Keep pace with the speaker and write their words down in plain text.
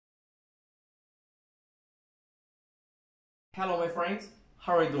Hello my friends,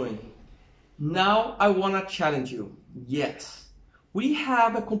 how are you doing? Now I want to challenge you. Yes, we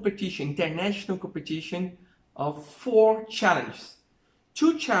have a competition, international competition of 4 challenges.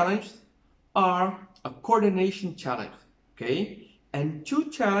 2 challenges are a coordination challenge, okay? And 2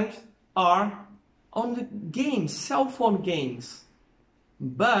 challenges are on the games, cell phone games.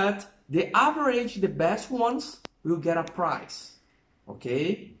 But the average, the best ones will get a prize,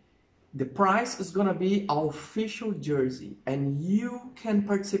 okay? The prize is gonna be our official jersey, and you can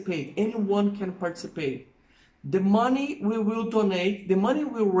participate. Anyone can participate. The money we will donate, the money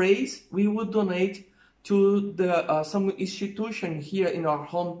we raise, we will donate to the some institution here in our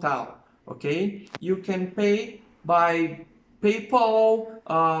hometown. Okay, you can pay by PayPal,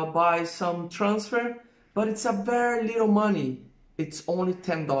 by some transfer, but it's a very little money. It's only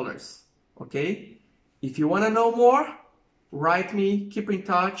 $10. Okay, if you wanna know more, write me, keep in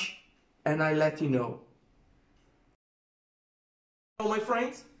touch, and I let you know. So my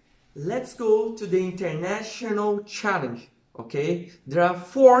friends, let's go to the international challenge. Okay, there are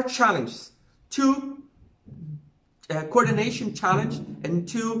 4 challenges: 2 coordination challenge and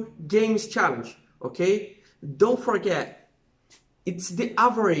 2 games challenge. Okay, don't forget, it's the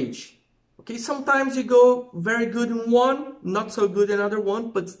average. Okay, sometimes you go very good in one, not so good in another one,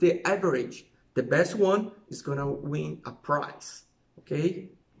 but it's the average. The best one is gonna win a prize.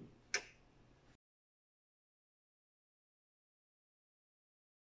 Okay.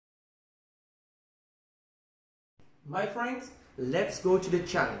 My friends, let's go to the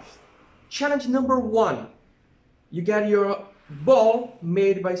challenge. Challenge number 1. You got your ball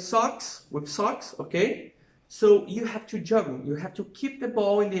made by socks, with socks, okay? So you have to juggle. You have to keep the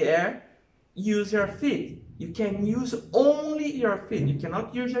ball in the air, use your feet. You can use only your feet. You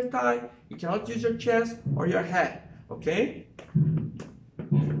cannot use your thigh, you cannot use your chest or your head, okay?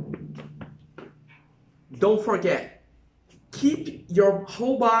 Don't forget, keep your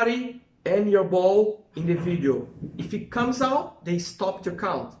whole body and your ball in the video. If it comes out, they stop to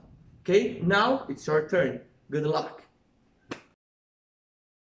count. Okay, now it's your turn. Good luck.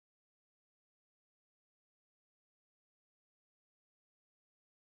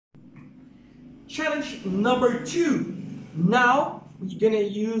 Challenge number 2. Now you're gonna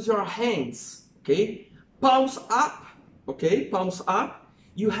use your hands. Okay, palms up. Okay, palms up.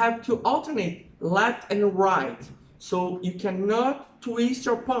 You have to alternate left and right. So you cannot twist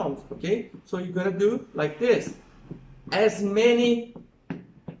your palms, okay? So you're gonna do like this, as many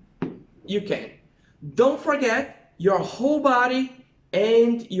you can. Don't forget, your whole body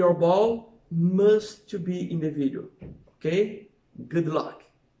and your ball must to be in the video, okay? Good luck.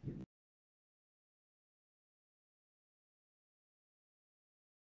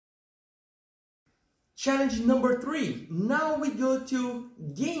 Challenge number 3. Now we go to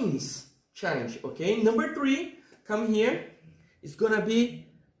games challenge, okay? Number 3. Come here. It's gonna be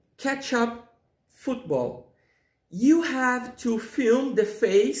catch up football. You have to film the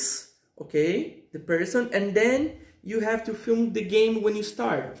face, okay, the person, and then you have to film the game when you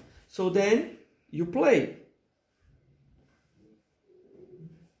start. So then you play.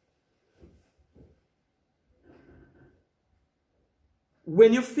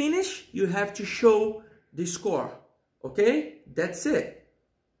 When you finish, you have to show the score, okay? That's it.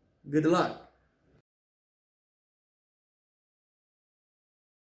 Good luck.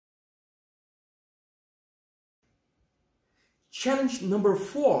 Challenge number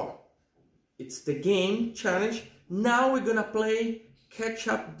 4, it's the game challenge. Now we're gonna play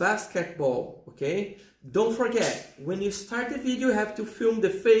catch-up basketball, okay? Don't forget, when you start the video, you have to film the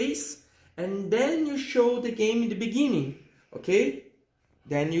face, and then you show the game in the beginning, okay?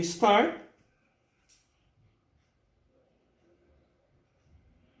 Then you start.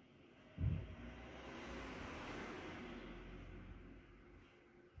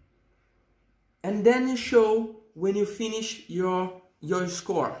 And then you show when you finish your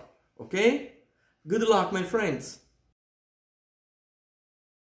score, okay? Good luck, my friends.